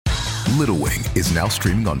Little Wing is now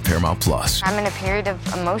streaming on Paramount Plus. I'm in a period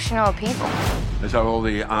of emotional upheaval. Is that all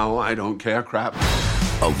the I don't care crap?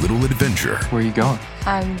 A little adventure. Where are you going?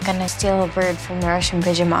 I'm gonna steal a bird from the Russian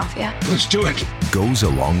pigeon mafia. Let's do it. Goes a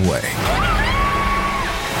long way.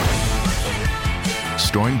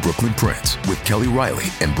 Starring Brooklyn Prince with Kelly Riley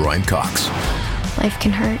and Brian Cox. Life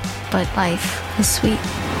can hurt, but life is sweet.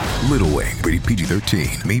 Little Wing, rated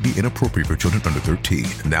PG-13, may be inappropriate for children under 13.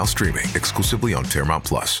 Now streaming exclusively on Paramount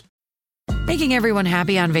Plus. Making everyone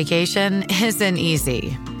happy on vacation isn't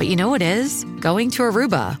easy. But you know what is? Going to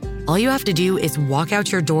Aruba. All you have to do is walk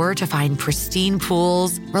out your door to find pristine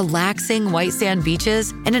pools, relaxing white sand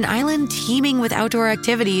beaches, and an island teeming with outdoor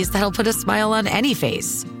activities that'll put a smile on any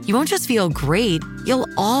face. You won't just feel great, you'll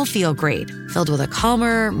all feel great, filled with a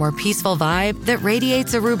calmer, more peaceful vibe that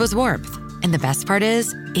radiates Aruba's warmth. And the best part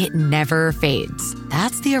is, it never fades.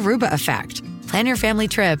 That's the Aruba effect. Plan your family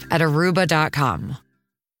trip at Aruba.com.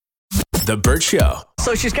 The Burt Show.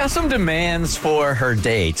 So she's got some demands for her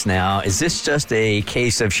dates. Now, is this just a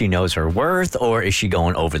case of she knows her worth, or is she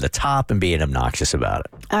going over the top and being obnoxious about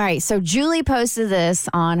it? All right, so Julie posted this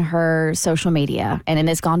on her social media, and it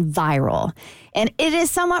has gone viral. And it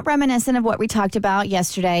is somewhat reminiscent of what we talked about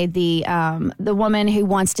yesterday, the woman who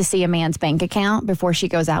wants to see a man's bank account before she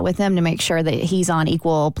goes out with him to make sure that he's on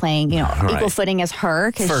equal footing as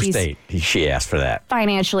her. First date, she asked for that.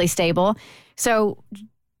 Financially stable. So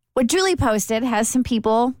what Julie posted has some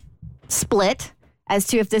people split as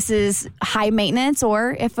to if this is high maintenance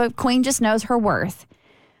or if a queen just knows her worth.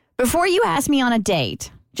 Before you ask me on a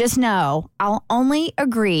date, just know I'll only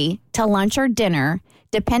agree to lunch or dinner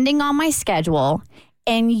depending on my schedule,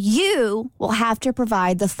 and you will have to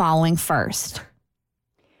provide the following first.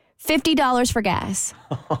 $50 for gas.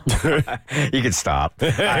 You can stop. All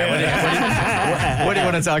right, what do you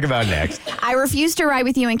want to talk about next? I refuse to ride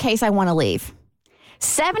with you in case I want to leave.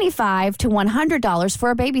 $75 to $100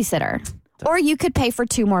 for a babysitter. Or you could pay for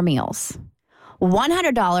 2 more meals.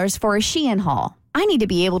 $100 for a Shein haul. I need to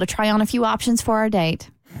be able to try on a few options for our date.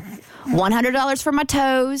 $100 for my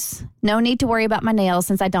toes. No need to worry about my nails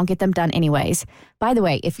since I don't get them done anyways. By the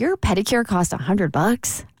way, if your pedicure costs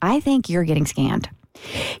 $100, I think you're getting scammed.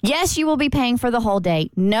 Yes, you will be paying for the whole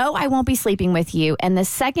date. No, I won't be sleeping with you. And the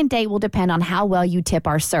second date will depend on how well you tip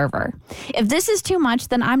our server. If this is too much,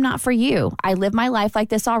 then I'm not for you. I live my life like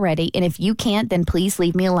this already. And if you can't, then please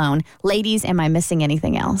leave me alone. Ladies, am I missing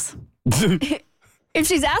anything else? If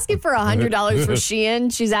she's asking for $100 for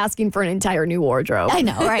Shein, she's asking for an entire new wardrobe. I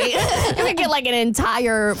know, right? You're going to get like an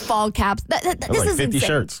entire fall cap. This like is 50 insane.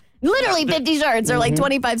 shirts. Literally 50 shirts are like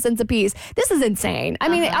 25 cents a piece. This is insane. I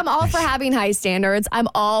mean, I'm all for having high standards. I'm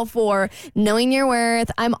all for knowing your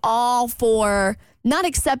worth. I'm all for not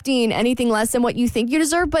accepting anything less than what you think you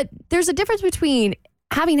deserve. But there's a difference between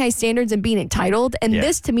having high standards and being entitled. And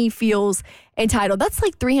this to me feels entitled. That's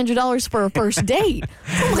like $300 for a first date.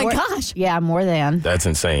 Oh my gosh. Yeah, more than. That's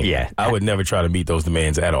insane. Yeah. I would never try to meet those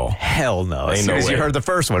demands at all. Hell no. As Ain't soon no as you way. heard the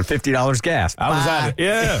first one, $50 gas. I was out.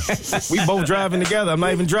 Yeah. We both driving together. I'm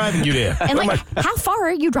not even driving you there. And like, how far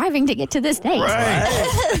are you driving to get to this date? Right.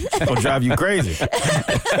 It's gonna drive you crazy. All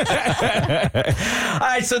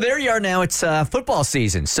right, so there you are now. It's football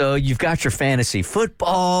season. So you've got your fantasy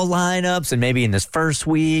football lineups, and maybe in this first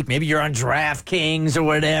week, maybe you're on DraftKings or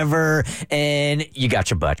whatever, and you got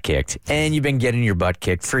your butt kicked. And you've been getting your butt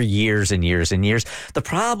kicked for years and years and years. The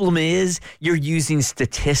problem is you're using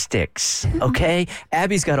statistics, okay?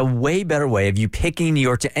 Abby's got a way better way of you picking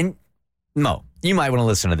your and Mo, you might want to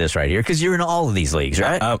listen to this right here because you're in all of these leagues,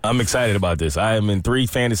 right? I'm excited about this. I am in 3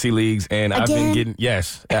 fantasy leagues, and I've been getting,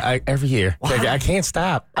 every year. I can't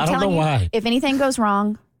stop. I don't know why. If anything goes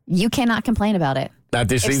wrong, you cannot complain about it. Not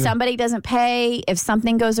this If season. somebody doesn't pay, if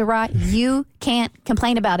something goes awry, you can't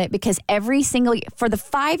complain about it because every single year, for the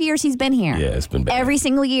 5 years he's been here, Yeah, it's been bad. every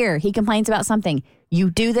single year he complains about something. You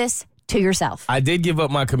do this to yourself. I did give up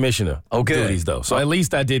my commissioner duties, though. So at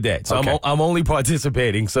least I did that. So Okay. I'm only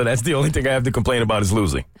participating. So that's the only thing I have to complain about is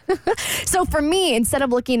losing. So for me, instead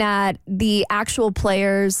of looking at the actual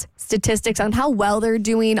players' statistics on how well they're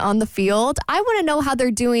doing on the field, I want to know how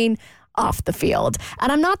they're doing off the field.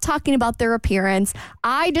 And I'm not talking about their appearance.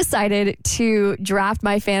 I decided to draft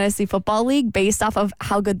my fantasy football league based off of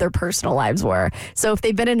how good their personal lives were. So if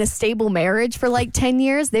they've been in a stable marriage for like 10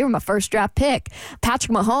 years, they were my first draft pick.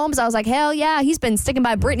 Patrick Mahomes, I was like, hell yeah, he's been sticking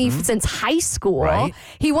by Brittany since high school. Right.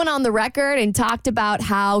 He went on the record and talked about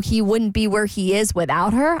how he wouldn't be where he is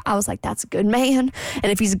without her. I was like, that's a good man.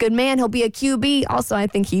 And if he's a good man, he'll be a QB. Also, I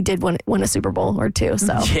think he did win a Super Bowl or 2.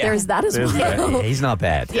 So there's that as well. He's not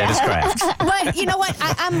bad. That is correct. relax. But you know what?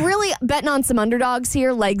 I'm really betting on some underdogs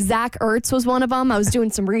here. Like Zach Ertz was one of them. I was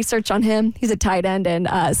doing some research on him. He's a tight end. And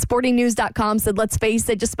sportingnews.com said, let's face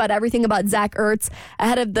it, just about everything about Zach Ertz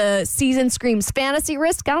ahead of the season screams fantasy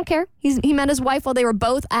risk. I don't care. He met his wife while they were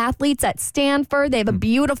both athletes at Stanford. They have a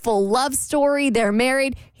beautiful love story. They're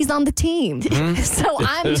married. He's on the team. So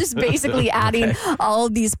I'm just basically adding all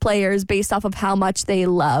of these players based off of how much they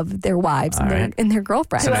love their wives and their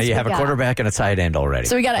girlfriends. So now you have a quarterback and a tight end already.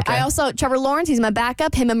 So we got I also, Trevor Lawrence, he's my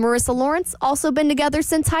backup. Him and Marissa Lawrence also been together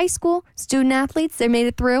since high school. Student athletes, they made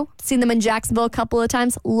it through. Seen them in Jacksonville a couple of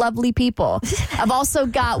times. Lovely people. I've also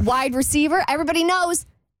got wide receiver. Everybody knows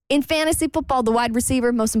in fantasy football, the wide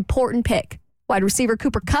receiver, most important pick. Wide receiver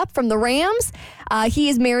Cooper Kupp from the Rams. He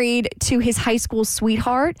is married to his high school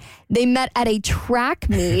sweetheart. They met at a track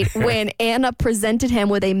meet when Anna presented him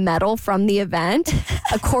with a medal from the event.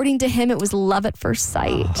 According to him, it was love at first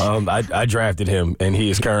sight. I drafted him, and he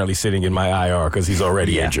is currently sitting in my IR because he's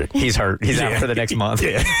already injured. He's hurt. He's out for the next month.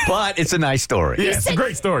 But it's a nice story. Yeah, it's a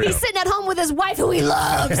great story. He's sitting at home with his wife, who he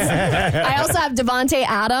loves. I also have Devontae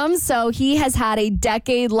Adams. So he has had a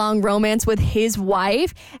decade-long romance with his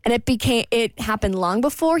wife, and it happened long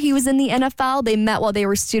before he was in the NFL. They met while they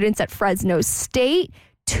were students at Fresno State.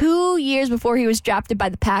 2 years before he was drafted by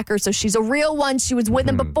the Packers. So she's a real one. She was with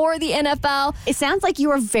him before the NFL. It sounds like you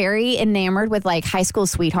were very enamored with like high school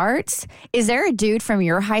sweethearts. Is there a dude from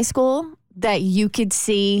your high school that you could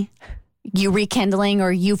see you rekindling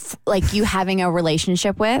or you having a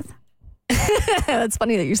relationship with? That's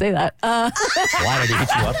funny that you say that. Why, did he hit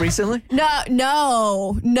you up recently?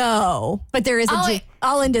 No. But there is a dude.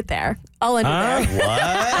 I'll end it there. What?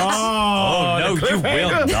 Oh, no, you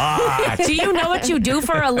will not. Do you know what you do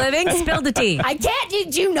for a living? Spill the tea. I can't.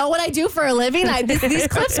 Did you know what I do for a living? These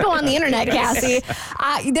clips go on the internet, Cassie.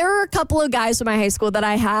 There were a couple of guys from my high school that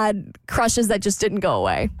I had crushes that just didn't go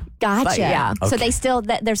away. Gotcha. But, yeah. So they still,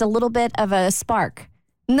 there's a little bit of a spark.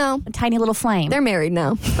 No. A tiny little flame. They're married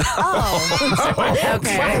now. Oh.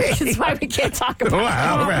 Okay. That's why we can't talk about it.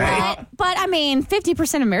 Wow, right. But I mean,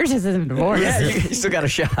 50% of marriages isn't divorce. Yeah, you still got a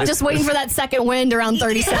shot. Just waiting for that second wind around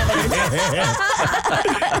 37.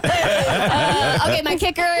 Okay, my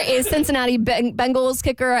kicker is Cincinnati Bengals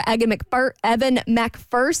kicker Evan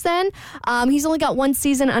McPherson. He's only got one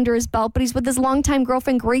season under his belt, but he's with his longtime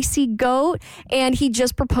girlfriend Gracie Goat, and he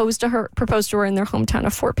just proposed to her in their hometown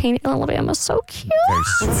of Fort Payne, Alabama. So cute.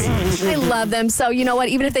 Very sweet. I love them. So you know what?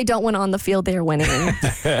 Even if they don't win on the field, they are winning.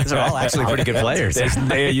 Those are all actually pretty good players.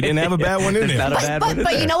 You didn't have a bad one in there. Not a bad one in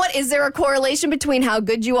But there. you know what? Is there a correlation between how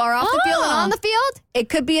good you are off the field and on the field? It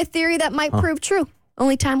could be a theory that might prove true.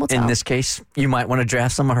 Only time will tell. In this case, you might want to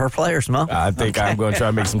draft some of her players, Mo. I think I'm going to try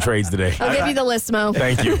to make some trades today. I'll give you the list, Mo.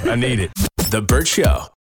 Thank you. I need it. The Burt Show.